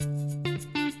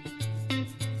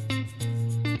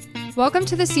Welcome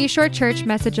to the Seashore Church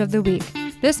Message of the Week.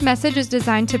 This message is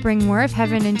designed to bring more of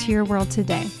heaven into your world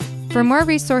today. For more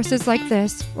resources like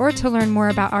this, or to learn more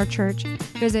about our church,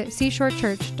 visit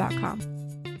seashorechurch.com.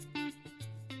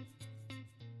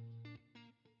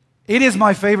 It is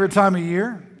my favorite time of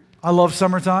year. I love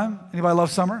summertime. Anybody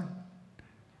love summer?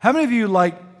 How many of you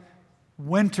like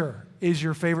winter is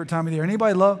your favorite time of the year?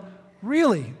 Anybody love?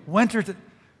 Really? Winter?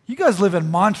 You guys live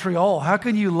in Montreal. How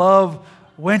can you love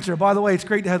winter? By the way, it's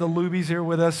great to have the Lubies here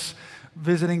with us,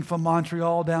 visiting from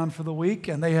Montreal down for the week,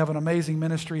 and they have an amazing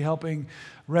ministry helping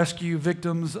rescue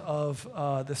victims of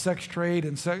the sex trade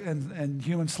and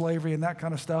human slavery and that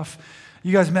kind of stuff.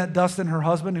 You guys met Dustin, her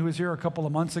husband, who was here a couple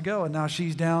of months ago, and now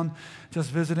she's down just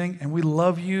visiting, and we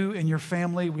love you and your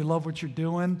family. We love what you're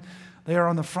doing. They are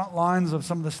on the front lines of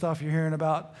some of the stuff you're hearing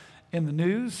about in the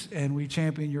news, and we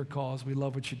champion your cause. We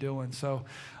love what you're doing. So,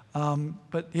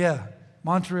 but yeah,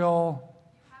 Montreal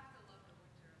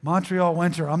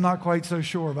winter. I'm not quite so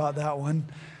sure about that one.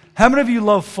 How many of you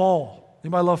love fall?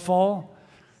 Anybody love fall?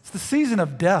 It's the season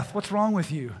of death. What's wrong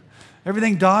with you?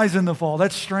 Everything dies in the fall.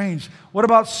 That's strange. What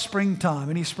about springtime?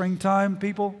 Any springtime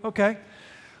people? Okay.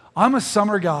 I'm a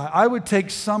summer guy. I would take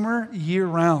summer year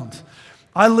round.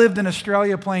 I lived in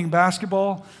Australia playing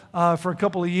basketball for a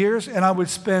couple of years, and I would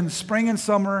spend spring and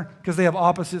summer, because they have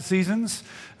opposite seasons,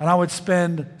 and I would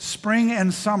spend spring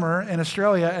and summer in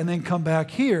Australia and then come back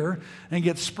here and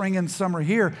get spring and summer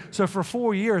here. So for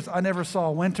 4 years, I never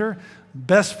saw winter.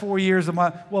 Best 4 years of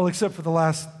my, well, except for the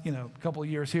last, couple of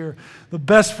years here, the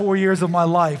best 4 years of my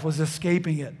life was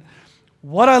escaping it.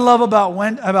 What I love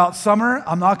about summer,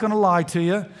 I'm not going to lie to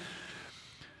you,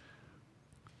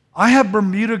 I have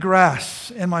Bermuda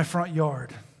grass in my front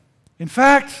yard. In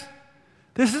fact,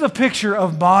 this is a picture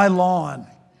of my lawn.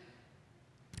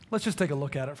 Let's just take a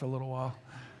look at it for a little while.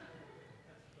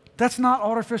 That's not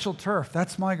artificial turf.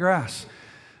 That's my grass.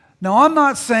 Now, I'm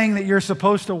not saying that you're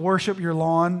supposed to worship your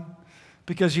lawn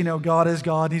because, God is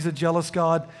God. He's a jealous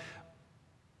God.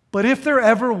 But if there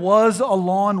ever was a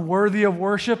lawn worthy of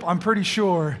worship, I'm pretty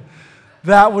sure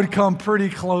that would come pretty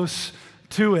close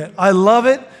to it. I love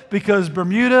it because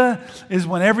Bermuda is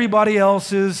when everybody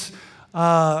else's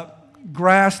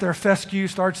grass, their fescue,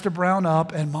 starts to brown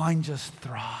up, and mine just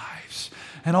thrives.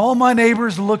 And all my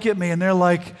neighbors look at me and they're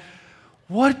like,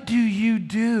 "What do you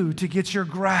do to get your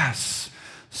grass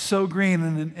so green?"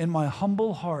 And in my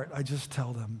humble heart, I just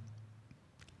tell them,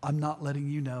 "I'm not letting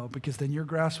you know, because then your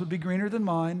grass would be greener than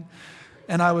mine,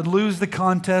 and I would lose the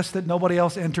contest that nobody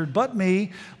else entered but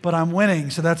me, but I'm winning,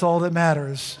 so that's all that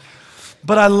matters."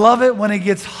 But I love it when it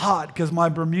gets hot because my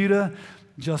Bermuda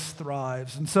just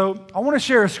thrives. And so I want to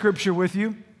share a scripture with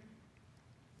you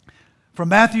from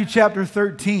Matthew chapter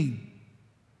 13.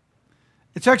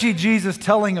 It's actually Jesus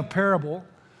telling a parable.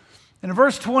 And in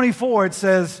verse 24 it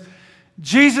says,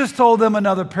 Jesus told them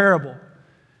another parable.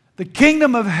 The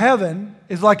kingdom of heaven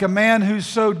is like a man who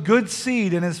sowed good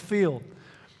seed in his field.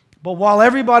 But while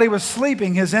everybody was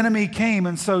sleeping, his enemy came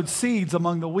and sowed seeds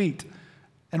among the wheat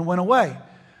and went away.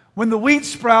 When the wheat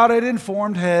sprouted and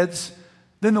formed heads,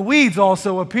 then the weeds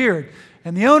also appeared.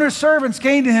 And the owner's servants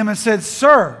came to him and said,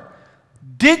 "Sir,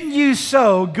 didn't you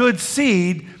sow good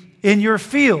seed in your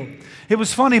field?" It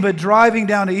was funny, but driving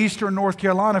down to eastern North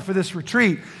Carolina for this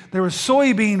retreat, there was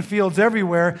soybean fields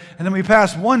everywhere. And then we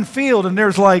passed one field and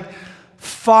there's like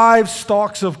 5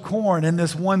 stalks of corn in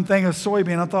this one thing of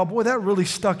soybean. I thought, boy, that really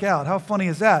stuck out. How funny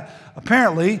is that?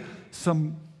 Apparently,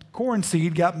 some corn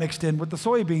seed got mixed in with the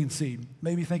soybean seed.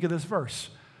 Made me think of this verse.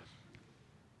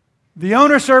 The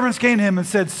owner's servants came to him and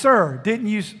said, "Sir, didn't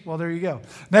you..." Well, there you go.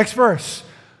 Next verse.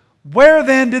 "Where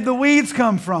then did the weeds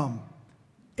come from?"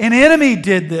 "An enemy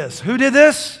did this." Who did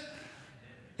this?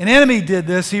 An enemy did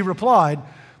this, he replied.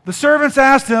 The servants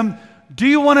asked him, "Do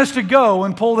you want us to go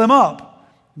and pull them up?"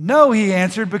 "No," he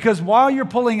answered, "because while you're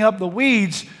pulling up the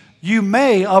weeds, you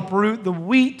may uproot the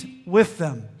wheat with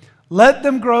them. Let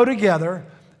them grow together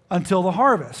until the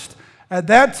harvest. At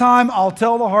that time, I'll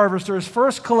tell the harvesters,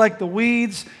 first collect the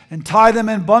weeds and tie them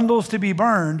in bundles to be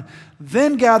burned,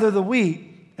 then gather the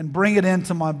wheat and bring it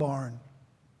into my barn."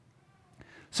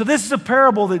 So this is a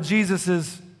parable that Jesus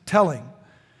is telling.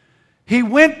 He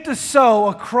went to sow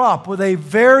a crop with a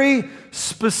very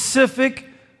specific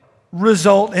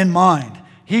result in mind.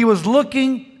 He was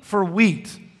looking for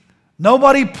wheat.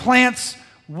 Nobody plants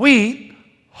wheat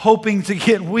hoping to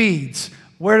get weeds.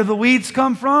 Where do the weeds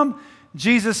come from?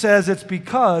 Jesus says it's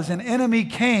because an enemy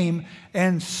came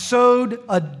and sowed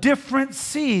a different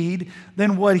seed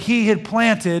than what he had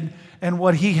planted and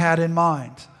what he had in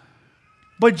mind.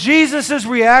 But Jesus'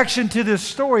 reaction to this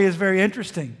story is very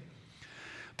interesting,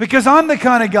 because I'm the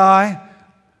kind of guy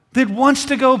that wants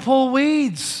to go pull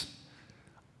weeds.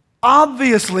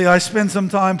 Obviously, I spend some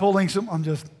time pulling some, I'm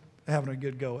just having a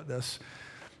good go at this.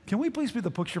 Can we please put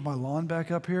the picture of my lawn back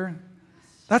up here?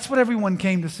 That's what everyone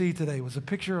came to see today, was a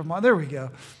picture of there we go.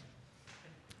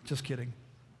 Just kidding.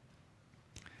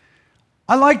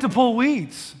 I like to pull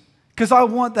weeds because I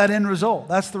want that end result.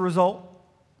 That's the result.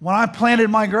 When I planted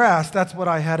my grass, that's what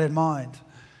I had in mind.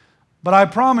 But I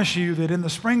promise you that in the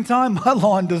springtime, my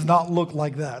lawn does not look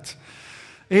like that.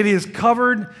 It is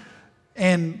covered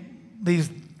in these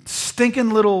stinking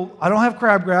little, I don't have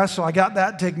crabgrass, so I got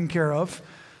that taken care of.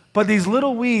 But these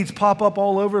little weeds pop up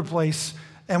all over the place.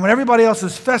 And when everybody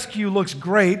else's fescue looks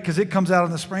great, because it comes out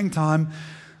in the springtime,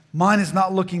 mine is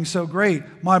not looking so great.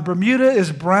 My Bermuda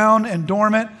is brown and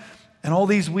dormant, and all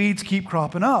these weeds keep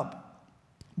cropping up.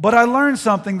 But I learned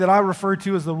something that I refer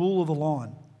to as the rule of the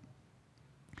lawn.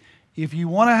 If you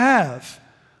want to have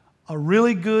a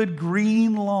really good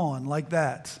green lawn like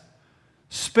that,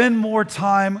 spend more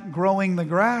time growing the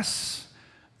grass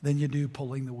than you do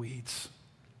pulling the weeds.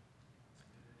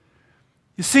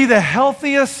 You see, the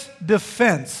healthiest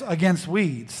defense against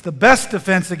weeds, the best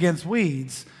defense against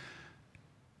weeds,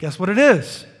 guess what it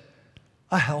is?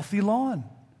 A healthy lawn.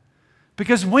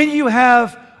 Because when you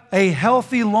have a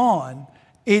healthy lawn,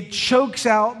 it chokes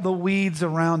out the weeds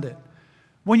around it.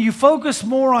 When you focus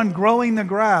more on growing the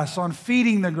grass, on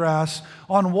feeding the grass,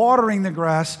 on watering the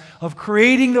grass, of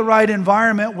creating the right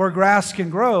environment where grass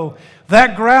can grow,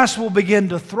 that grass will begin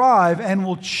to thrive and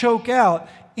will choke out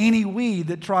any weed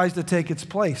that tries to take its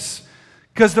place.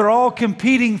 Because they're all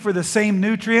competing for the same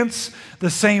nutrients,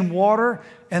 the same water,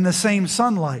 and the same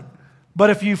sunlight. But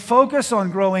if you focus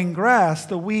on growing grass,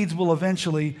 the weeds will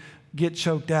eventually get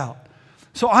choked out.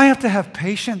 So I have to have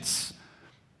patience.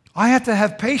 I have to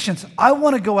have patience. I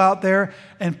want to go out there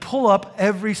and pull up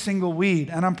every single weed.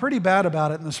 And I'm pretty bad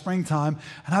about it in the springtime.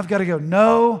 And I've got to go,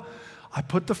 no, I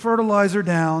put the fertilizer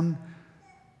down.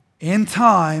 In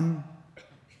time,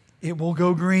 it will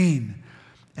go green.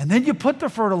 And then you put the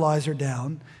fertilizer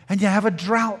down and you have a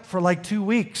drought for like 2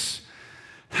 weeks.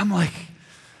 I'm like,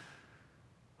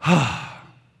 I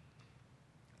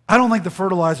don't think the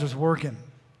fertilizer's working.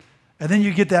 And then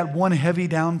you get that one heavy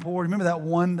downpour. Remember that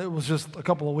one that was just a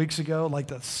couple of weeks ago? Like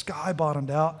the sky bottomed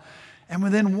out. And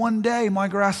within one day, my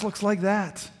grass looks like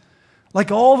that. Like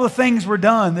all the things were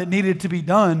done that needed to be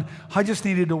done. I just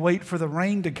needed to wait for the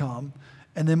rain to come.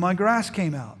 And then my grass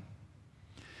came out.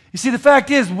 You see, the fact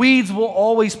is, weeds will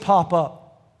always pop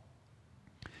up.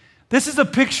 This is a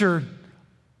picture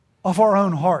of our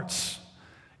own hearts.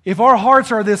 If our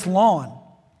hearts are this lawn,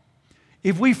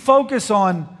 if we focus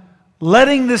on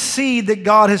letting the seed that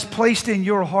God has placed in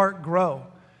your heart grow,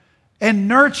 and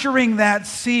nurturing that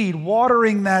seed,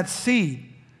 watering that seed,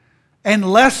 and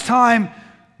less time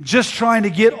just trying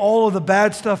to get all of the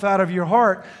bad stuff out of your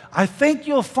heart, I think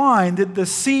you'll find that the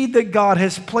seed that God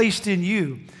has placed in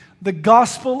you, the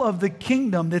gospel of the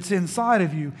kingdom that's inside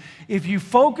of you, if you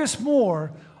focus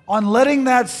more on letting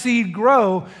that seed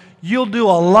grow, you'll do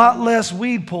a lot less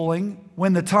weed pulling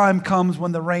when the time comes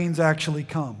when the rains actually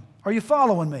come. Are you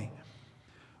following me?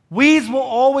 Weeds will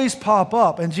always pop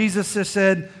up, and Jesus just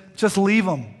said, just leave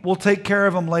them. We'll take care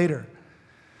of them later.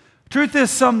 Truth is,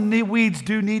 some weeds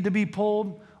do need to be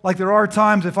pulled. Like there are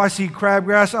times if I see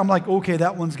crabgrass, I'm like, okay,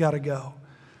 that one's got to go.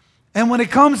 And when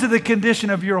it comes to the condition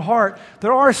of your heart,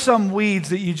 there are some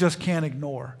weeds that you just can't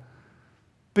ignore.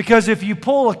 Because if you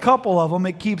pull a couple of them,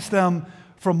 it keeps them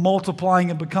from multiplying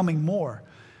and becoming more.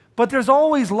 But there's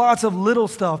always lots of little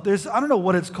stuff. I don't know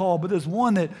what it's called, but there's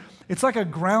one that it's like a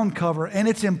ground cover, and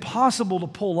it's impossible to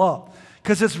pull up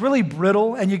because it's really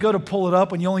brittle, and you go to pull it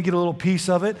up, and you only get a little piece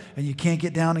of it, and you can't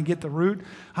get down and get the root.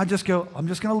 I just go, I'm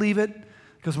just going to leave it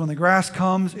because when the grass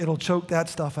comes, it'll choke that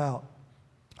stuff out.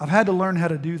 I've had to learn how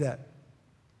to do that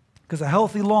because a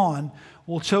healthy lawn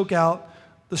will choke out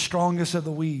the strongest of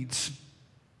the weeds.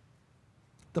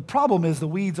 The problem is the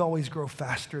weeds always grow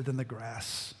faster than the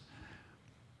grass.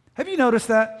 Have you noticed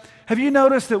that? Have you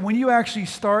noticed that when you actually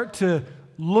start to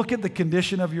look at the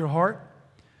condition of your heart,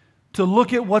 to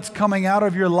look at what's coming out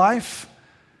of your life,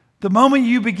 the moment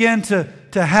you begin to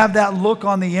have that look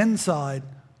on the inside,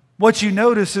 what you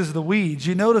notice is the weeds.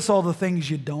 You notice all the things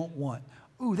you don't want.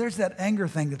 Ooh, there's that anger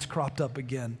thing that's cropped up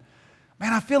again.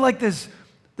 Man, I feel like there's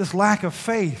this lack of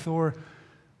faith, or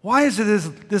why is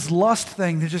it this lust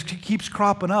thing that just keeps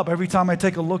cropping up every time I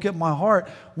take a look at my heart?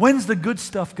 When's the good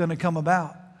stuff going to come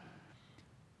about?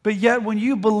 But yet when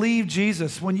you believe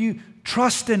Jesus, when you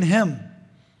trust in Him,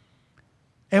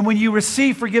 and when you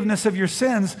receive forgiveness of your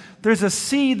sins, there's a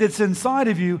seed that's inside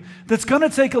of you that's going to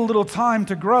take a little time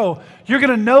to grow. You're going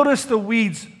to notice the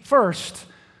weeds first,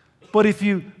 but if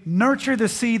you nurture the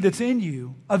seed that's in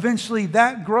you, eventually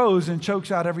that grows and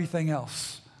chokes out everything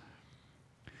else.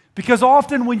 Because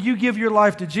often when you give your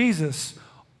life to Jesus,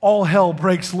 all hell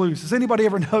breaks loose. Has anybody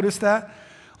ever noticed that?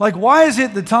 Like, why is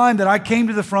it the time that I came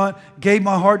to the front, gave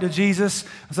my heart to Jesus,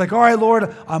 I was like, all right,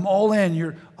 Lord, I'm all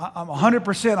in. I'm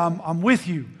 100%, I'm with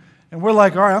you. And we're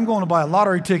like, all right, I'm going to buy a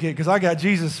lottery ticket because I got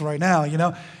Jesus right now, you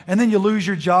know. And then you lose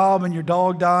your job and your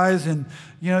dog dies and,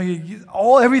 you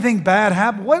know, everything bad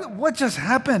happened. What just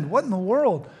happened? What in the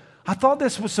world? I thought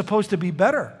this was supposed to be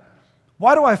better.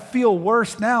 Why do I feel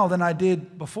worse now than I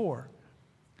did before?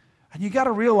 And you got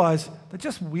to realize they're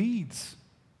just weeds.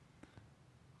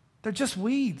 They're just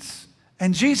weeds.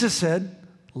 And Jesus said,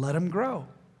 let them grow.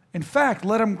 In fact,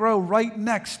 let them grow right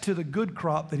next to the good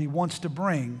crop that he wants to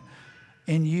bring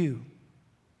in you.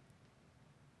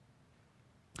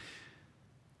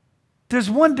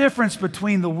 There's one difference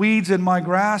between the weeds in my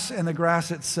grass and the grass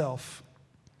itself.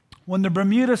 When the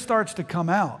Bermuda starts to come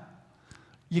out,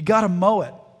 you got to mow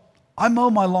it. I mow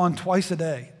my lawn twice a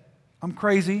day. I'm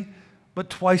crazy, but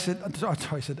twice a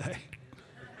day.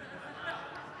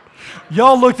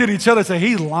 Y'all looked at each other and said,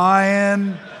 he's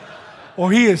lying,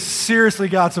 or he has seriously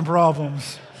got some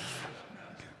problems.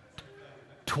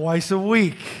 Twice a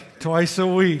week,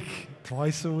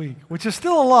 which is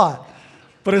still a lot,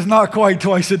 but it's not quite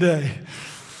twice a day.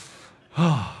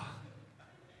 I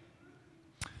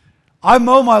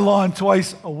mow my lawn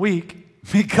twice a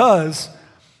week because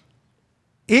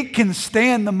it can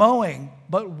stand the mowing,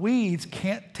 but weeds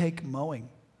can't take mowing.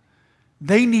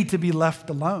 They need to be left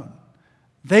alone.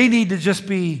 They need to just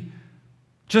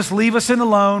leave us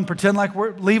alone, pretend like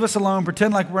we're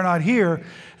not here,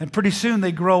 and pretty soon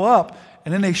they grow up,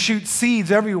 and then they shoot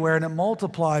seeds everywhere and it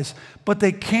multiplies, but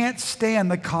they can't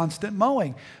stand the constant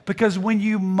mowing because when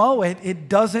you mow it, it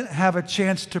doesn't have a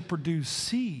chance to produce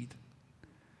seed.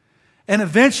 And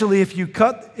eventually, if you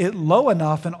cut it low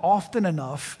enough and often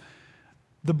enough,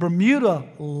 the Bermuda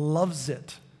loves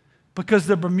it because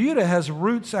the Bermuda has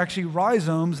roots, actually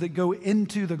rhizomes that go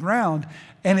into the ground,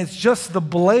 and it's just the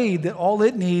blade that all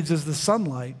it needs is the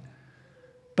sunlight.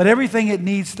 But everything it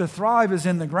needs to thrive is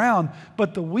in the ground,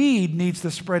 but the weed needs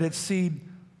to spread its seed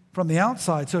from the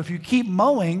outside. So if you keep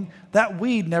mowing, that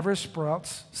weed never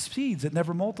sprouts seeds. It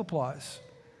never multiplies.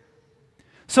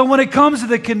 So when it comes to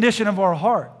the condition of our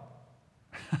heart,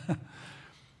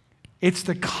 it's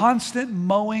the constant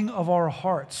mowing of our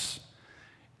hearts.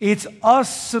 It's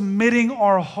us submitting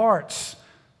our hearts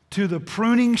to the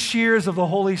pruning shears of the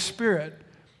Holy Spirit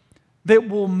that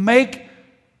will make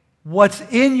what's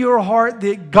in your heart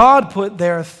that God put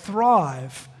there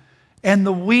thrive, and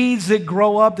the weeds that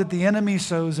grow up that the enemy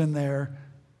sows in there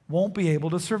won't be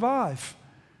able to survive.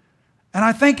 And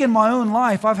I think in my own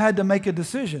life, I've had to make a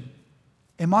decision.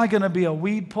 Am I going to be a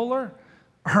weed puller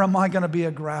or am I going to be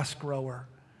a grass grower?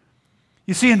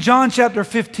 You see, in John chapter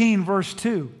 15, verse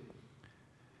 2,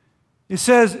 it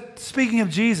says, speaking of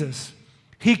Jesus,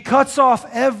 he cuts off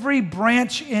every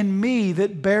branch in me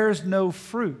that bears no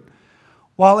fruit,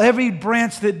 while every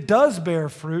branch that does bear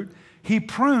fruit, he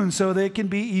prunes so that it can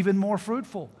be even more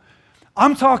fruitful.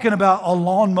 I'm talking about a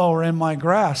lawnmower in my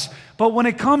grass. But when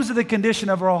it comes to the condition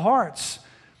of our hearts,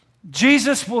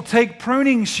 Jesus will take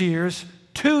pruning shears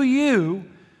to you,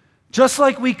 just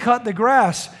like we cut the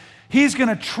grass. He's going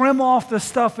to trim off the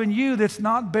stuff in you that's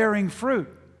not bearing fruit.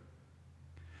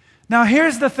 Now,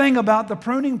 here's the thing about the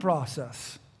pruning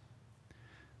process.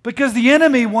 Because the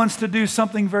enemy wants to do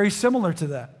something very similar to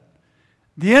that.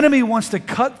 The enemy wants to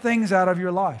cut things out of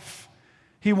your life.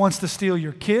 He wants to steal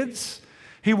your kids.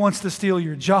 He wants to steal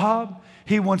your job.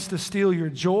 He wants to steal your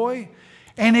joy.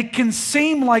 And it can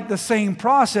seem like the same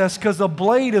process because a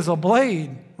blade is a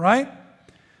blade, right?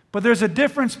 But there's a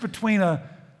difference between a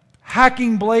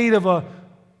hacking blade of a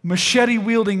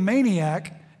machete-wielding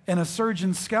maniac and a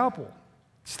surgeon's scalpel.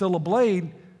 It's still a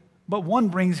blade, but one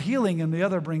brings healing and the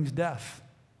other brings death.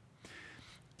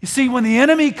 You see, when the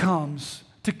enemy comes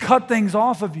to cut things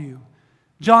off of you,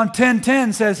 John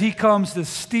 10:10 says he comes to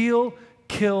steal,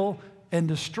 kill, and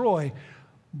destroy.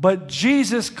 But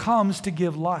Jesus comes to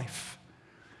give life.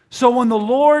 So when the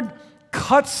Lord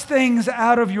cuts things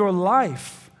out of your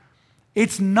life,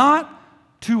 it's not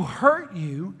to hurt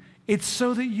you, it's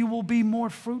so that you will be more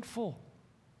fruitful.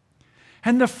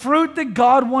 And the fruit that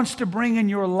God wants to bring in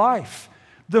your life,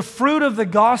 the fruit of the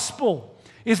gospel,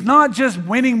 is not just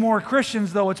winning more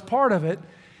Christians, though it's part of it.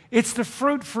 It's the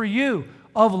fruit for you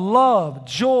of love,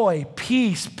 joy,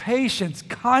 peace, patience,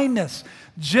 kindness,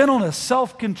 gentleness,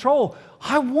 self-control.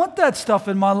 I want that stuff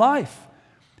in my life.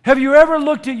 Have you ever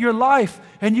looked at your life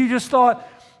and you just thought,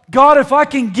 God, if I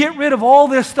can get rid of all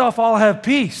this stuff, I'll have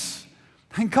peace?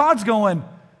 And God's going,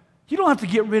 you don't have to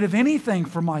get rid of anything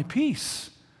for my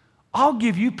peace. I'll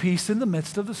give you peace in the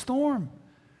midst of the storm.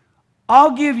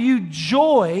 I'll give you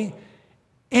joy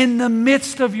in the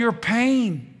midst of your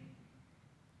pain.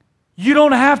 You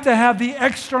don't have to have the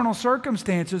external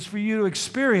circumstances for you to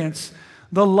experience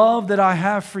the love that I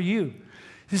have for you.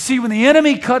 You see, when the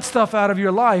enemy cuts stuff out of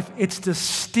your life, it's to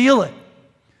steal it.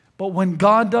 But when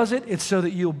God does it, it's so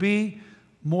that you'll be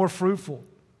more fruitful.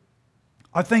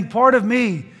 I think part of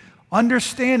me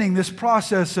understanding this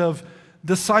process of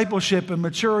discipleship and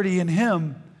maturity in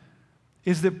Him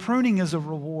is that pruning is a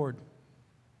reward.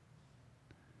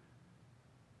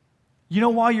 You know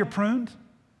why you're pruned?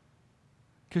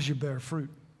 Because you bear fruit.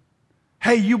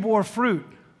 Hey, you bore fruit.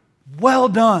 Well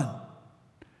done.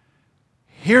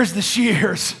 Here's the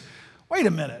shears. Wait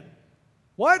a minute.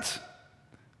 What?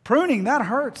 Pruning, that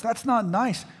hurts. That's not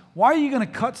nice. Why are you going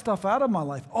to cut stuff out of my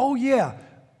life? Oh, yeah.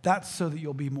 That's so that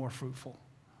you'll be more fruitful.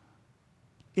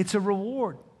 It's a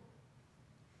reward.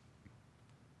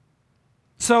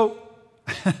 So,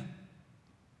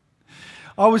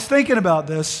 I was thinking about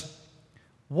this.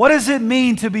 What does it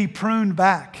mean to be pruned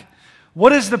back?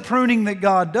 What is the pruning that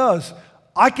God does?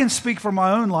 I can speak for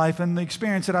my own life, and the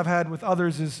experience that I've had with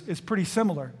others is pretty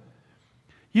similar.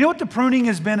 You know what the pruning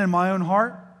has been in my own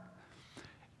heart?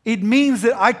 It means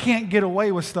that I can't get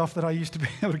away with stuff that I used to be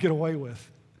able to get away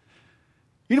with.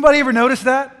 Anybody ever notice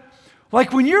that?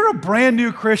 Like when you're a brand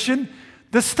new Christian,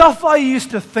 the stuff I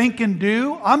used to think and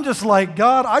do, I'm just like,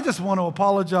 God, I just want to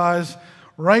apologize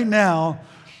right now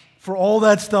for all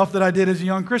that stuff that I did as a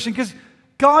young Christian, because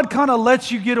God kind of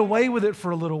lets you get away with it for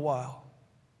a little while.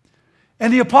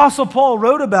 And the Apostle Paul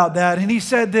wrote about that, and he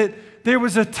said that there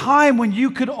was a time when you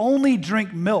could only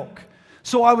drink milk.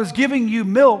 So I was giving you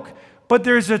milk, but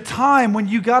there's a time when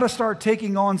you got to start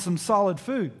taking on some solid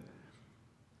food.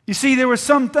 You see, there were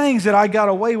some things that I got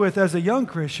away with as a young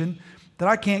Christian that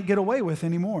I can't get away with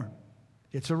anymore.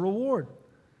 It's a reward.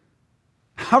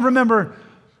 I remember,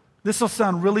 this will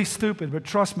sound really stupid, but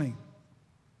trust me,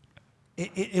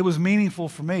 it was meaningful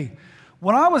for me.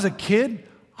 When I was a kid,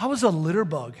 I was a litter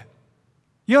bug.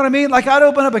 You know what I mean? Like I'd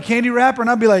open up a candy wrapper and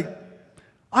I'd be like,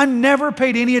 I never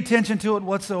paid any attention to it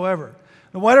whatsoever.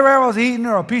 And whatever I was eating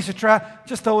or a piece of trash,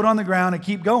 just throw it on the ground and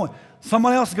keep going.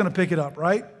 Someone else is going to pick it up,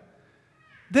 right?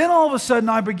 Then all of a sudden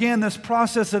I began this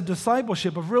process of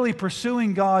discipleship, of really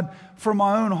pursuing God for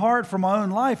my own heart, for my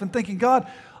own life, and thinking, God,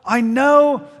 I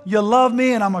know you love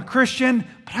me and I'm a Christian,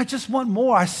 but I just want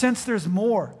more. I sense there's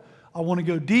more. I want to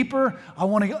go deeper. I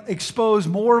want to expose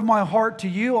more of my heart to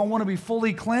you. I want to be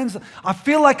fully cleansed. I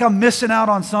feel like I'm missing out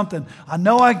on something. I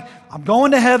know I'm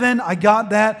going to heaven. I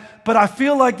got that. But I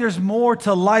feel like there's more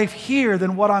to life here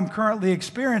than what I'm currently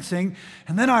experiencing.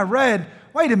 And then I read,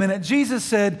 wait a minute, Jesus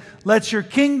said, let your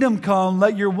kingdom come,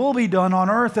 let your will be done on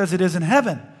earth as it is in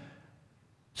heaven.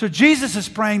 So Jesus is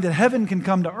praying that heaven can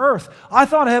come to earth. I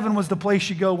thought heaven was the place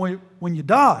you go when you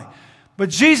die. But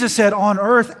Jesus said, on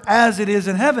earth as it is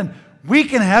in heaven. We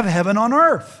can have heaven on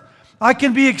earth. I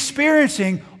can be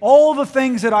experiencing all the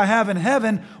things that I have in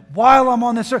heaven while I'm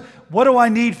on this earth. What do I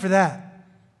need for that?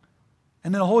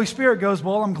 And then the Holy Spirit goes,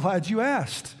 well, I'm glad you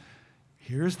asked.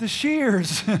 Here's the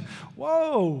shears.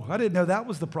 Whoa, I didn't know that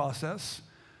was the process.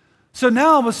 So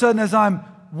now all of a sudden, as I'm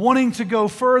wanting to go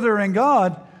further in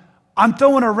God, I'm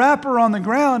throwing a wrapper on the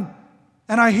ground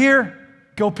and I hear,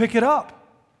 go pick it up.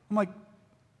 I'm like,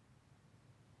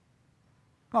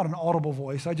 not an audible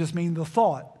voice, I just mean the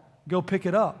thought, go pick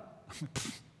it up. I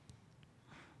don't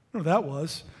know what that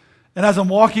was. And as I'm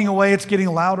walking away, it's getting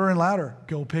louder and louder.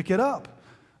 Go pick it up.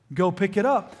 Go pick it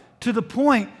up. To the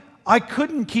point I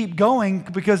couldn't keep going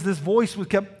because this voice was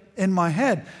kept in my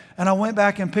head. And I went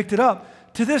back and picked it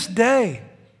up. To this day,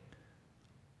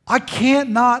 I can't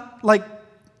not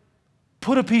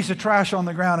put a piece of trash on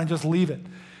the ground and just leave it.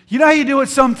 You know how you do it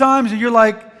sometimes and you're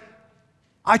like,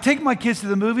 I take my kids to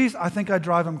the movies, I think I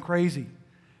drive them crazy.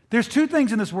 There's two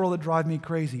things in this world that drive me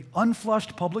crazy.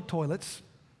 Unflushed public toilets.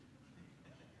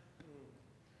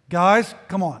 Guys,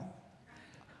 come on.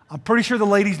 I'm pretty sure the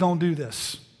ladies don't do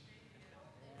this.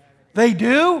 They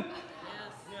do?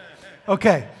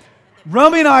 Okay.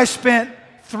 Romy and I spent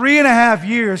 3.5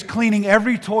 years cleaning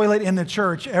every toilet in the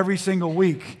church every single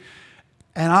week.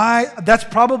 And that's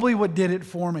probably what did it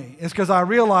for me. It's because I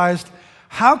realized,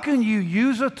 how can you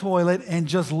use a toilet and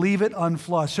just leave it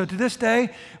unflushed? So to this day,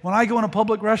 when I go in a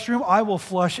public restroom, I will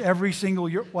flush every single,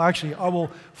 I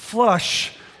will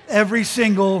flush every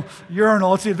single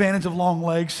urinal. It's the advantage of long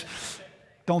legs.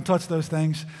 Don't touch those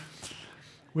things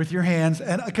with your hands,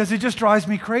 and because it just drives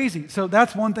me crazy. So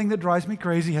that's one thing that drives me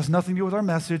crazy. It has nothing to do with our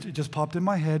message. It just popped in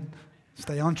my head.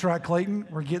 Stay on track, Clayton.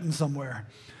 We're getting somewhere.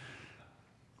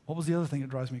 What was the other thing that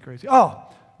drives me crazy? Oh,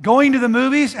 going to the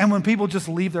movies and when people just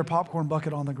leave their popcorn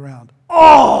bucket on the ground.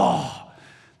 Oh,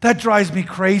 that drives me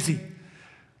crazy.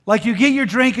 Like you get your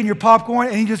drink and your popcorn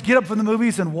and you just get up from the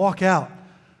movies and walk out.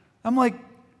 I'm like,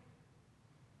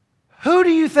 who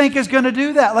do you think is going to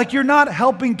do that? Like you're not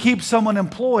helping keep someone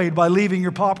employed by leaving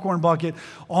your popcorn bucket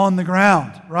on the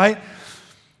ground, right?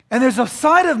 And there's a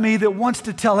side of me that wants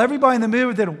to tell everybody in the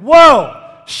movie that,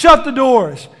 whoa, shut the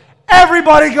doors.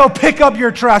 Everybody go pick up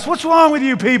your trash. What's wrong with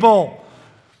you people?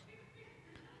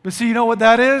 But see, you know what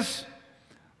that is?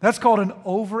 That's called an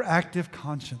overactive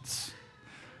conscience.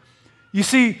 You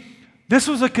see, this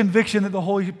was a conviction that the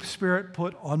Holy Spirit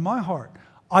put on my heart.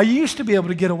 I used to be able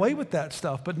to get away with that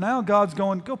stuff, but now God's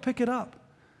going, go pick it up.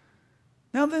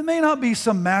 Now, there may not be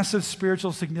some massive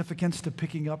spiritual significance to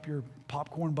picking up your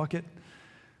popcorn bucket.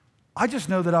 I just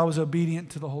know that I was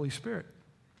obedient to the Holy Spirit.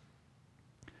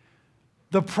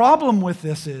 The problem with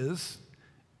this is,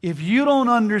 if you don't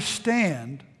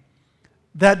understand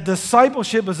that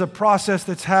discipleship is a process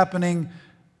that's happening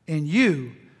in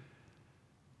you,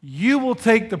 you will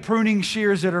take the pruning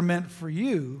shears that are meant for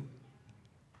you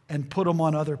and put them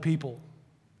on other people.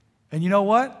 And you know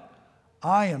what?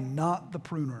 I am not the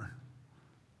pruner.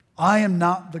 I am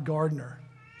not the gardener.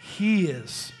 He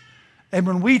is. And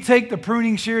when we take the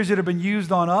pruning shears that have been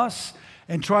used on us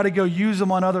and try to go use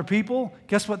them on other people,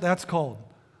 guess what that's called?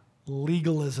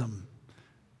 Legalism.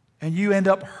 And you end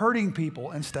up hurting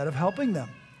people instead of helping them.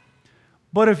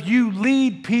 But if you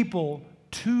lead people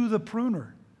to the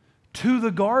pruner, to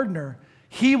the gardener,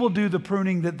 he will do the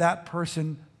pruning that that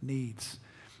person needs.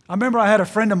 I remember I had a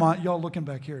friend of mine, y'all looking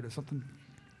back here, did something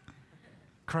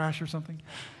crash or something?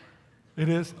 It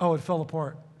is? Oh, it fell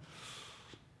apart.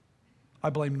 I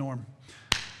blame Norm.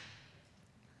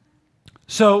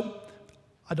 So,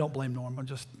 I don't blame Norm, I'm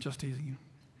just teasing you.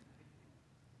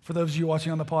 For those of you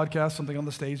watching on the podcast, something on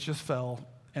the stage just fell,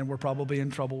 and we're probably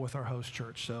in trouble with our host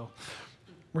church, so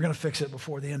we're going to fix it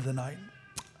before the end of the night.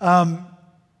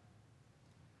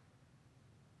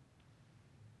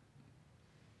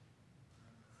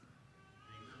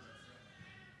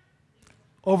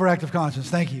 Overactive conscience,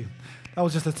 thank you. That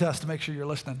was just a test to make sure you're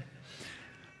listening.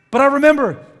 But I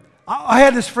remember, I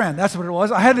had this friend, that's what it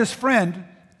was. I had this friend,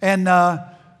 and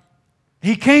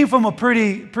he came from a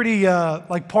pretty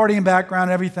like partying background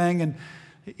and everything, and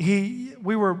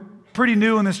we were pretty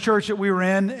new in this church that we were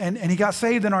in, and he got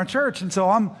saved in our church, and so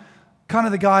I'm kind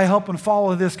of the guy helping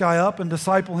follow this guy up and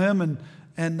disciple him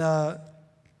and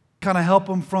kind of help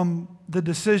him from the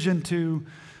decision to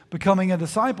becoming a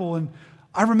disciple. And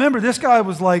I remember this guy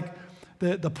was like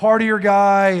the partier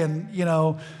guy, and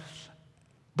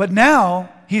but now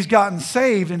he's gotten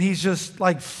saved and he's just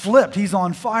like flipped. He's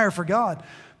on fire for God.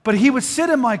 But he would sit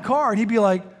in my car and he'd be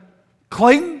like,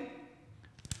 Clayton,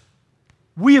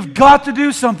 we have got to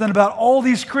do something about all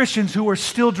these Christians who are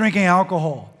still drinking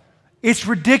alcohol. It's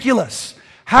ridiculous.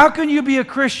 How can you be a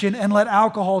Christian and let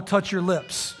alcohol touch your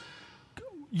lips?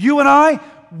 You and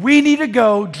we need to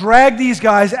go drag these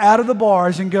guys out of the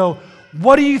bars and go,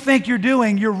 what do you think you're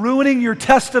doing? You're ruining your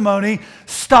testimony.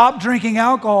 Stop drinking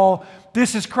alcohol.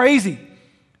 This is crazy.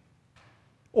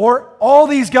 Or all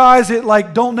these guys that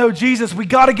like don't know Jesus, we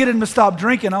got to get them to stop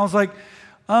drinking. I was like,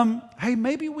 hey,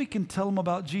 maybe we can tell them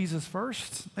about Jesus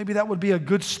first. Maybe that would be a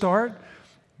good start.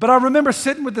 But I remember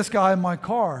sitting with this guy in my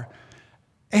car,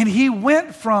 and he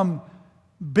went from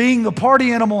being the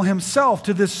party animal himself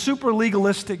to this super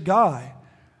legalistic guy,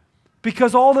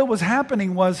 because all that was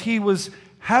happening was he was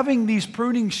having these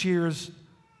pruning shears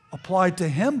applied to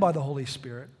him by the Holy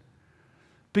Spirit,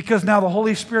 because now the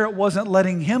Holy Spirit wasn't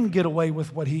letting him get away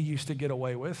with what he used to get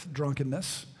away with,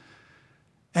 drunkenness.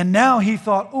 And now he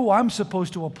thought, oh, I'm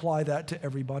supposed to apply that to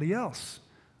everybody else.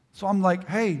 So I'm like,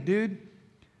 hey, dude,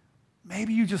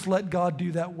 maybe you just let God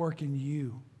do that work in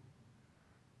you.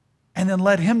 And then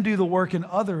let him do the work in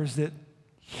others that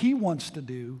he wants to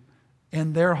do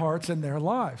in their hearts and their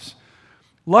lives.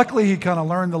 Luckily, he kind of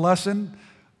learned the lesson,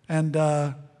 and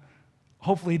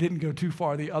hopefully he didn't go too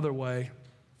far the other way.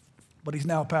 But he's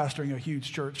now pastoring a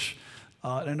huge church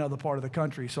in another part of the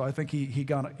country, so I think he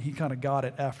kind of got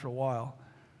it after a while.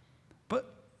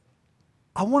 But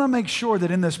I want to make sure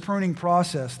that in this pruning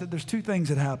process that there's two things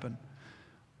that happen.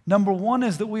 Number one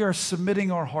is that we are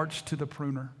submitting our hearts to the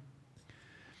pruner.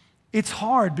 It's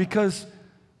hard because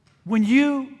when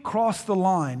you cross the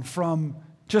line from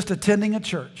just attending a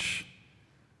church,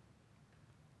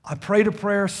 I prayed a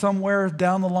prayer somewhere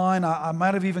down the line. I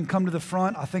might have even come to the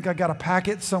front. I think I got a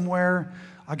packet somewhere.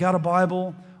 I got a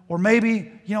Bible. Or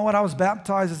maybe, you know what, I was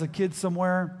baptized as a kid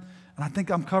somewhere, and I think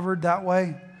I'm covered that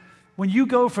way. When you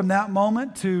go from that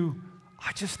moment to,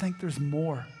 I just think there's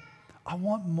more. I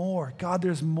want more. God,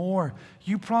 there's more.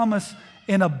 You promise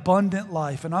an abundant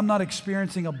life, and I'm not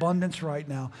experiencing abundance right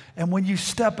now. And when you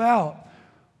step out,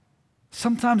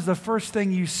 Sometimes the first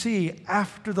thing you see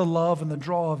after the love and the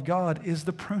draw of God is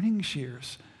the pruning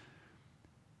shears.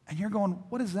 And you're going,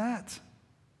 what is that?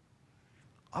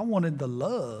 I wanted the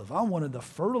love. I wanted the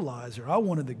fertilizer. I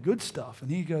wanted the good stuff.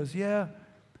 And he goes, yeah,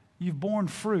 you've borne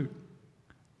fruit.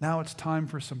 Now it's time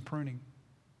for some pruning.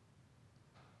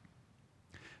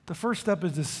 The first step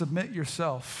is to submit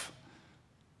yourself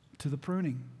to the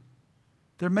pruning.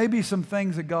 There may be some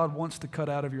things that God wants to cut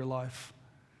out of your life.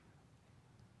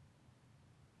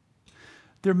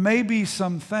 There may be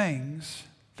some things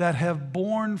that have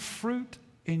borne fruit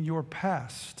in your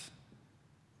past,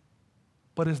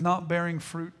 but is not bearing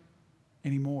fruit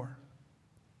anymore.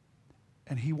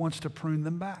 And he wants to prune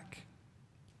them back.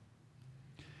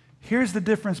 Here's the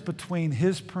difference between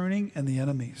his pruning and the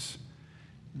enemy's.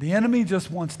 The enemy just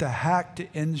wants to hack to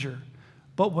injure.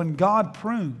 But when God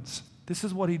prunes, this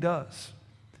is what he does.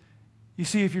 You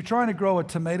see, if you're trying to grow a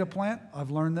tomato plant, I've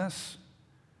learned this.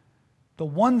 The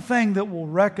one thing that will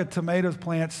wreck a tomato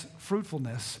plant's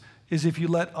fruitfulness is if you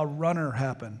let a runner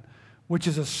happen, which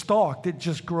is a stalk that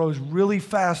just grows really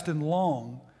fast and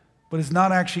long, but is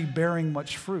not actually bearing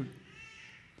much fruit.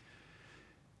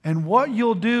 And what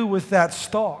you'll do with that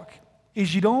stalk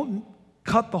is you don't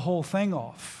cut the whole thing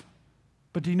off.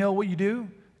 But do you know what you do?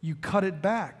 You cut it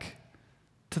back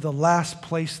to the last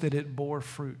place that it bore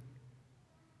fruit.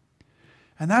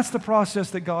 And that's the process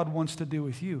that God wants to do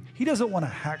with you. He doesn't want to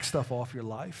hack stuff off your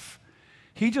life.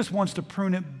 He just wants to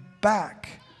prune it back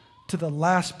to the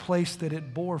last place that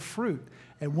it bore fruit.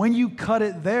 And when you cut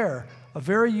it there, a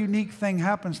very unique thing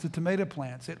happens to tomato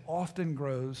plants. It often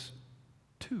grows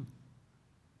two.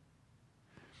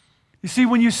 You see,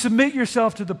 when you submit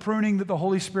yourself to the pruning that the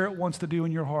Holy Spirit wants to do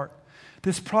in your heart,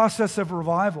 this process of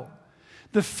revival,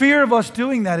 the fear of us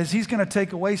doing that is he's going to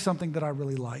take away something that I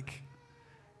really like.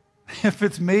 If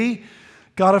it's me,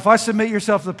 God, if I submit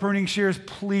yourself to the pruning shears,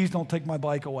 please don't take my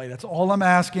bike away. That's all I'm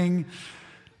asking.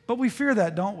 But we fear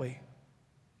that, don't we?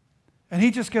 And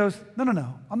he just goes,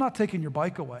 no, I'm not taking your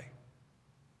bike away.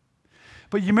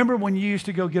 But you remember when you used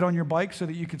to go get on your bike so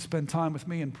that you could spend time with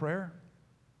me in prayer?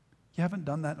 You haven't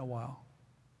done that in a while.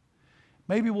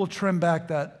 Maybe we'll trim back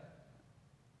that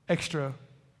extra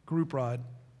group ride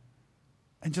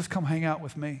and just come hang out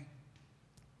with me.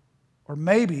 Or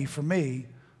maybe, for me,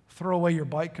 throw away your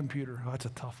bike computer. Oh, that's a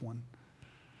tough one.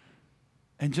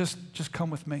 And just come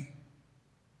with me.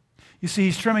 You see,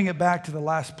 he's trimming it back to the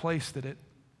last place that it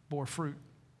bore fruit.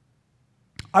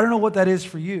 I don't know what that is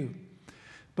for you,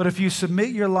 but if you submit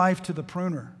your life to the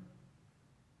pruner,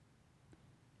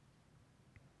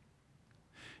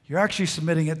 you're actually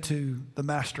submitting it to the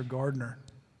master gardener.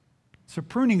 So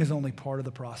pruning is only part of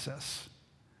the process.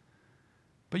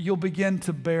 But you'll begin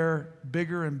to bear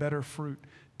bigger and better fruit.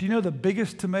 Do you know the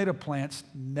biggest tomato plants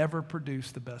never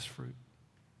produce the best fruit?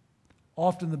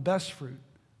 Often the best fruit,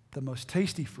 the most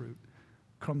tasty fruit,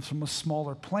 comes from a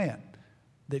smaller plant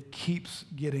that keeps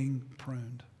getting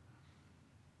pruned.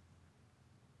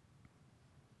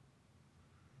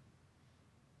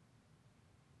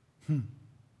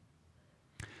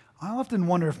 I often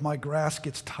wonder if my grass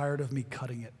gets tired of me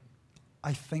cutting it.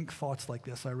 I think thoughts like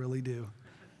this, I really do.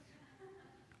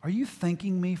 Are you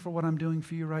thanking me for what I'm doing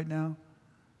for you right now?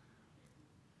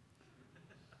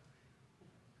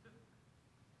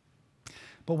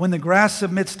 But when the grass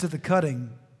submits to the cutting,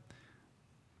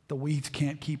 the weeds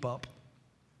can't keep up.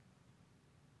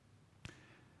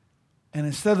 And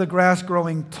instead of the grass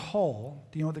growing tall,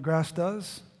 do you know what the grass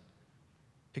does?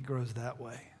 It grows that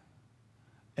way.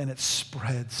 And it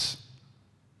spreads.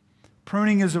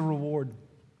 Pruning is a reward.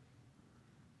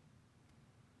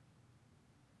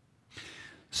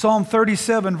 Psalm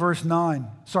 37 verse 7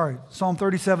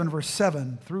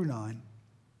 through 9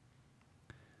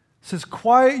 says,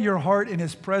 quiet your heart in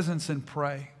his presence and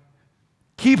pray.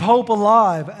 Keep hope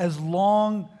alive as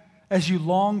long as you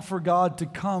long for God to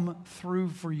come through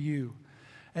for you.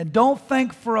 And don't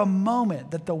think for a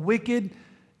moment that the wicked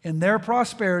in their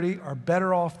prosperity are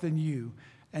better off than you.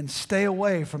 And stay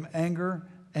away from anger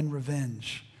and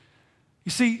revenge.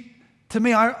 You see, to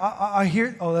me, I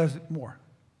hear, there's more.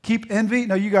 Keep envy,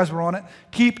 no, you guys were on it.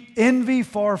 Keep envy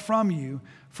far from you,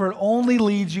 for it only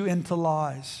leads you into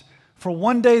lies. For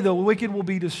one day the wicked will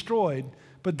be destroyed,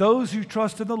 but those who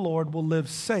trust in the Lord will live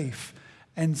safe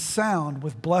and sound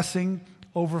with blessing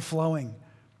overflowing.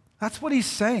 That's what he's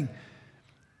saying.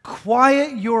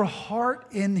 Quiet your heart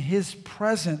in his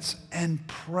presence and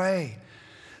pray.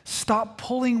 Stop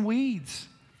pulling weeds.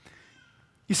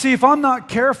 You see, if I'm not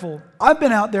careful, I've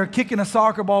been out there kicking a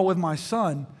soccer ball with my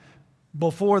son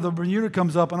before the Bermuda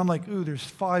comes up, and I'm like, ooh, there's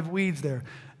 5 weeds there.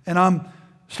 And I'm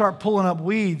start pulling up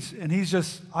weeds, and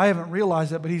I haven't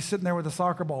realized it, but he's sitting there with a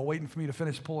soccer ball waiting for me to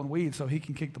finish pulling weeds so he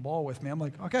can kick the ball with me. I'm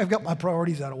like, okay, I've got my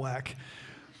priorities out of whack.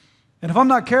 And if I'm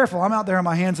not careful, I'm out there on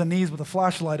my hands and knees with a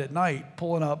flashlight at night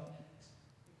pulling up.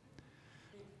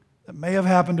 That may have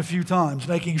happened a few times,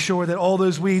 making sure that all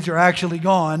those weeds are actually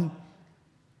gone.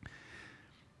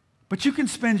 But you can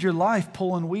spend your life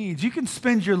pulling weeds. You can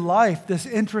spend your life this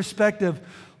introspective,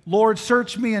 Lord,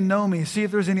 search me and know me. See if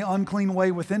there's any unclean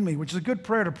way within me, which is a good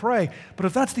prayer to pray. But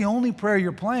if that's the only prayer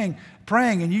you're praying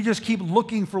and you just keep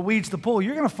looking for weeds to pull,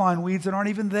 you're going to find weeds that aren't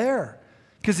even there.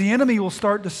 Because the enemy will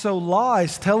start to sow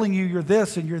lies telling you you're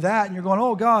this and you're that. And you're going,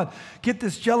 oh, God, get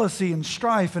this jealousy and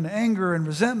strife and anger and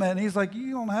resentment. And he's like,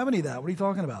 you don't have any of that. What are you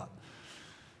talking about?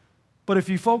 But if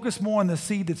you focus more on the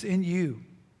seed that's in you,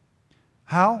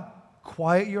 how?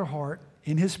 Quiet your heart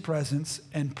in his presence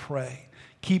and pray.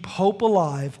 Keep hope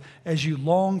alive as you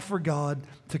long for God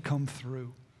to come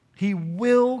through. He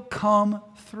will come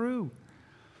through.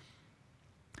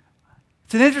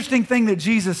 It's an interesting thing that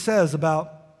Jesus says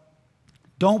about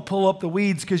don't pull up the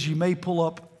weeds because you may pull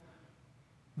up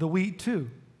the wheat too.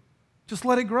 Just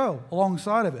let it grow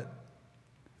alongside of it.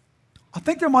 I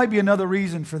think there might be another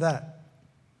reason for that.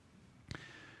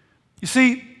 You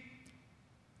see,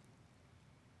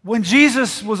 when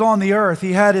Jesus was on the earth,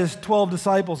 he had his 12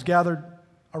 disciples gathered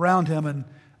around him, and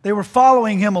they were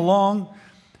following him along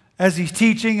as he's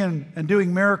teaching and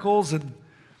doing miracles. And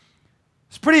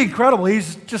it's pretty incredible.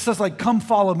 He's just says, like, come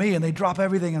follow me, and they drop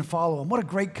everything and follow him. What a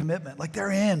great commitment. Like, they're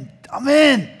in. I'm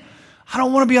in. I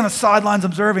don't want to be on the sidelines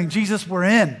observing. Jesus, we're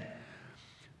in.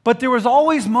 But there was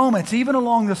always moments, even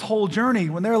along this whole journey,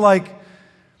 when they're like,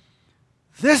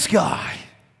 this guy,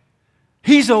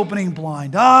 he's opening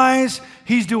blind eyes,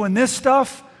 he's doing this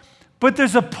stuff. But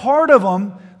there's a part of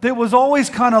him that was always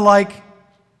kind of like,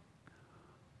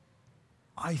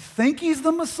 I think he's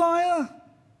the Messiah.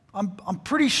 I'm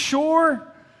pretty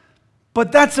sure.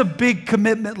 But that's a big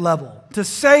commitment level, to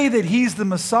say that he's the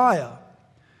Messiah.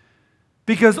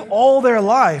 Because all their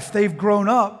life, they've grown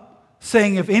up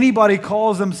saying if anybody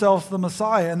calls themselves the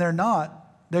Messiah and they're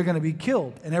not, they're going to be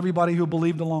killed. And everybody who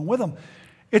believed along with them.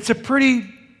 It's a pretty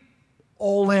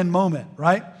all-in moment,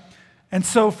 right? And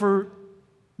so for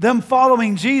them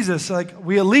following Jesus, like,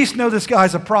 we at least know this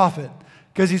guy's a prophet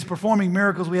because he's performing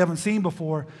miracles we haven't seen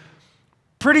before.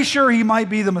 Pretty sure he might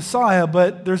be the Messiah,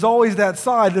 but there's always that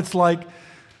side that's like,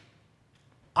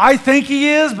 I think he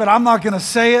is, but I'm not going to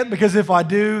say it because if I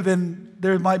do, then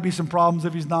there might be some problems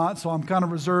if he's not. So I'm kind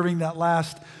of reserving that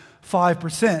last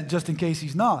 5% just in case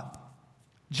he's not.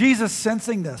 Jesus,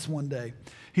 sensing this one day,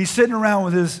 he's sitting around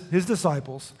with his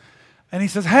disciples, and he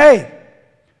says, hey,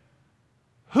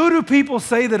 who do people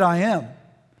say that I am?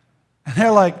 And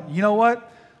they're like, you know what?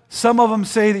 Some of them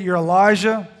say that you're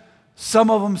Elijah.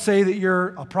 Some of them say that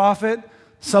you're a prophet.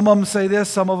 Some of them say this,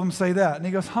 some of them say that. And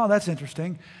he goes, that's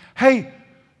interesting. Hey,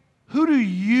 who do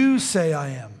you say I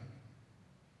am?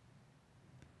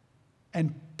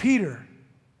 And Peter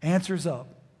answers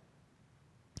up.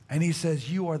 And he says,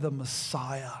 you are the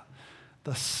Messiah,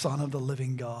 the Son of the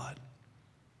living God.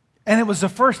 And it was the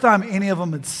first time any of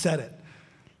them had said it.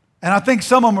 And I think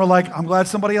some of them were like, I'm glad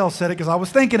somebody else said it because I was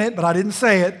thinking it, but I didn't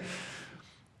say it.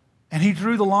 And he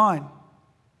drew the line.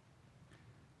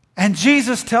 And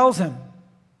Jesus tells him,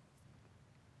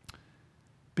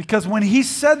 because when he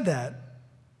said that,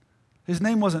 his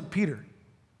name wasn't Peter.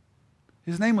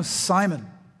 His name was Simon.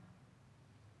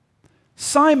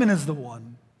 Simon is the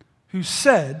one who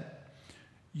said,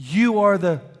 you are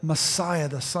the Messiah,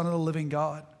 the Son of the living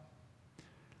God.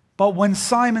 But when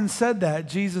Simon said that,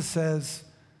 Jesus says,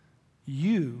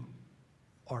 you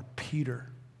are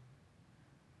Peter.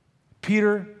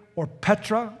 Peter, or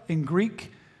Petra in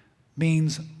Greek,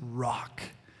 means rock.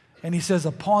 And he says,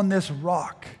 upon this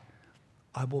rock,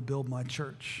 I will build my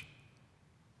church.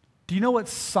 Do you know what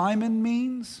Simon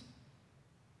means?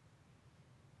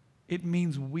 It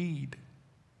means weed.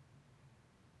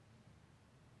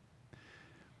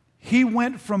 He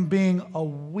went from being a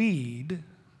weed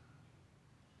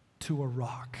to a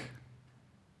rock.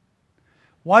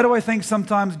 Why do I think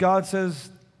sometimes God says,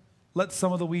 let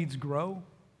some of the weeds grow?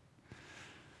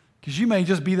 Because you may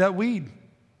just be that weed.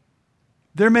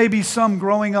 There may be some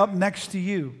growing up next to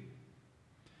you.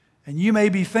 And you may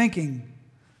be thinking,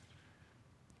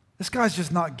 this guy's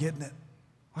just not getting it.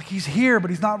 Like, he's here, but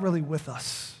he's not really with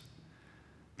us.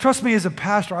 Trust me, as a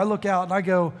pastor, I look out and I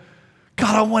go,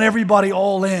 God, I want everybody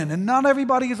all in. And not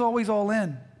everybody is always all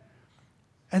in.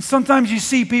 And sometimes you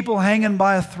see people hanging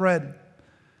by a thread.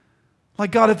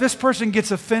 Like, God, if this person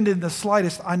gets offended in the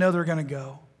slightest, I know they're going to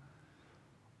go.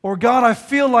 Or, God, I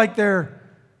feel like they're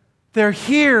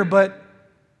here, but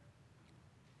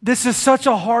This is such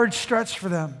a hard stretch for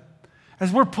them.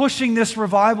 As we're pushing this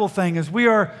revival thing, as we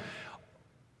are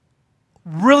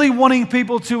really wanting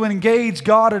people to engage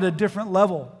God at a different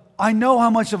level, I know how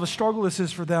much of a struggle this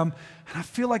is for them, and I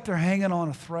feel like they're hanging on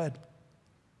a thread.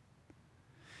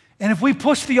 And if we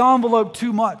push the envelope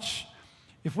too much,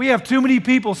 if we have too many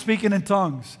people speaking in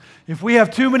tongues, if we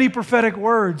have too many prophetic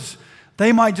words,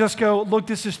 they might just go, look,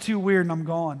 this is too weird, and I'm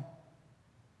gone.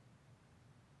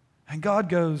 And God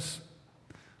goes,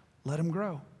 let them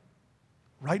grow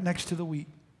right next to the wheat.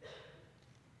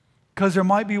 Because there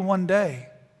might be one day,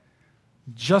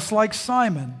 just like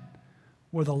Simon,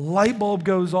 where the light bulb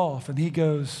goes off and he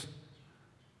goes,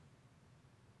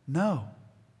 no,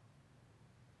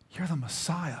 you're the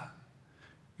Messiah.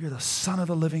 You're the Son of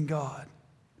the living God.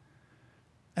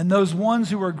 And those ones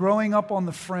who are growing up on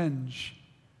the fringe,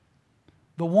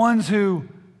 the ones who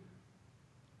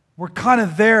were kind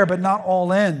of there but not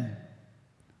all in,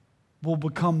 will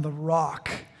become the rock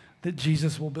that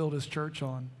Jesus will build his church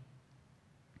on.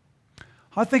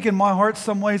 I think in my heart,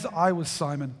 some ways, I was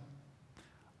Simon.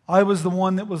 I was the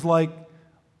one that was like,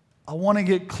 I want to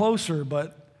get closer,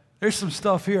 but there's some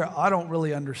stuff here I don't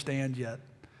really understand yet.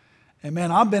 And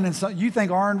man, I've been in some, you think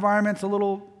our environment's a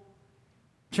little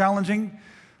challenging?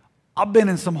 I've been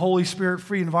in some Holy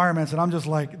Spirit-free environments, and I'm just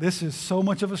like, this is so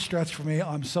much of a stretch for me.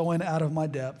 I'm so out of my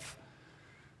depth.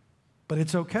 But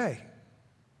it's okay.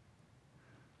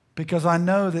 Because I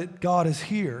know that God is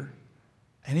here.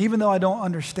 And even though I don't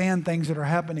understand things that are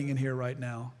happening in here right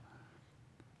now,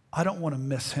 I don't want to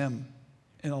miss him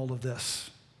in all of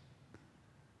this.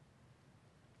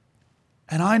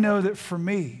 And I know that for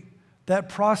me, that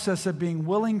process of being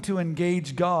willing to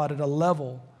engage God at a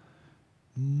level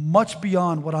much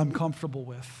beyond what I'm comfortable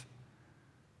with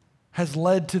has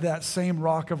led to that same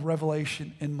rock of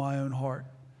revelation in my own heart.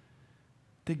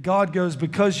 That God goes,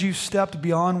 because you stepped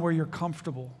beyond where you're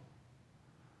comfortable,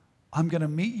 I'm going to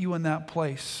meet you in that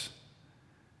place.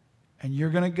 And you're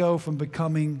going to go from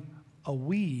becoming a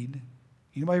weed.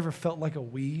 Anybody ever felt like a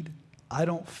weed? I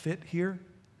don't fit here.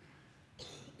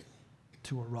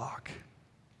 To a rock.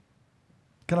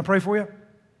 Can I pray for you?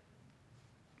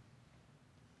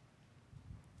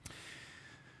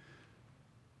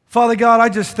 Father God, I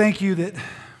just thank you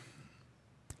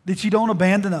that you don't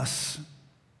abandon us.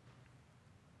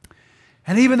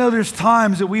 And even though there's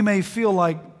times that we may feel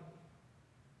like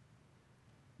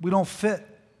we don't fit,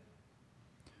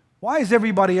 why is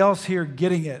everybody else here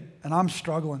getting it and I'm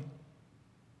struggling?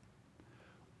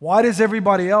 Why does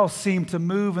everybody else seem to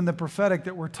move in the prophetic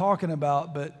that we're talking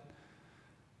about, but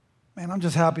man, I'm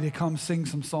just happy to come sing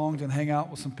some songs and hang out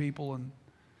with some people and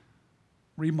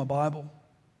read my Bible.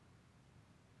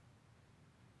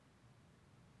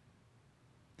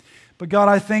 But God,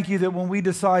 I thank you that when we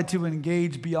decide to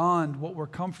engage beyond what we're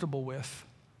comfortable with,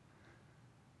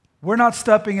 we're not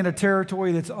stepping in a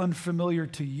territory that's unfamiliar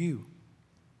to you,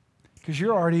 because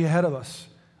you're already ahead of us,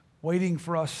 waiting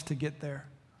for us to get there.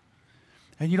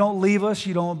 And you don't leave us,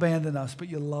 you don't abandon us, but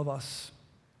you love us.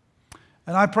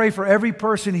 And I pray for every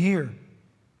person here,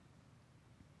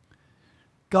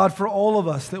 God, for all of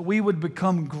us, that we would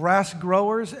become grass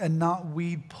growers and not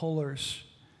weed pullers.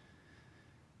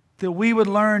 That we would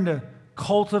learn to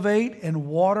cultivate and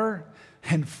water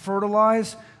and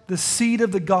fertilize the seed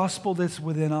of the gospel that's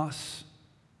within us,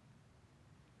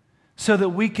 so that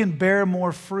we can bear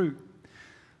more fruit.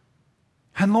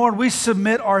 And Lord, we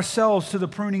submit ourselves to the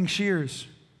pruning shears,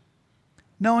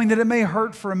 knowing that it may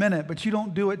hurt for a minute, but you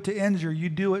don't do it to injure. You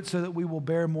do it so that we will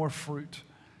bear more fruit.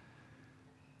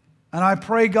 And I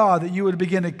pray, God, that you would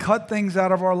begin to cut things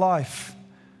out of our life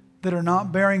that are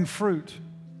not bearing fruit,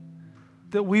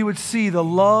 that we would see the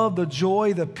love, the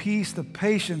joy, the peace, the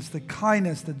patience, the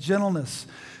kindness, the gentleness,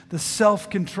 the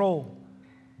self-control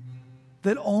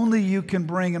that only you can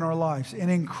bring in our lives in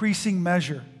increasing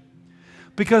measure.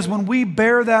 Because when we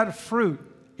bear that fruit,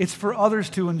 it's for others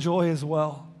to enjoy as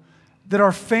well. That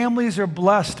our families are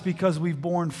blessed because we've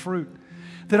borne fruit.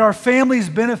 That our families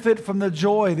benefit from the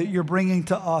joy that you're bringing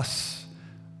to us.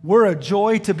 We're a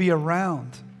joy to be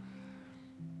around.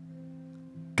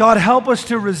 God, help us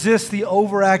to resist the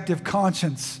overactive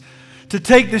conscience, to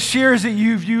take the shears that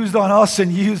you've used on us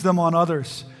and use them on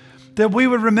others. That we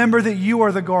would remember that you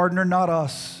are the gardener, not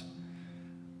us.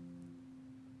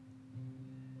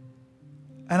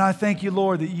 And I thank you,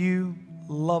 Lord, that you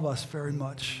love us very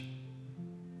much.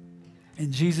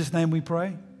 In Jesus' name we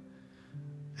pray.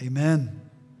 Amen.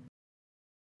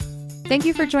 Thank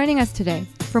you for joining us today.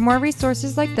 For more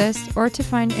resources like this, or to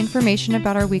find information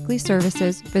about our weekly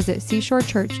services, visit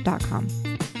seashorechurch.com.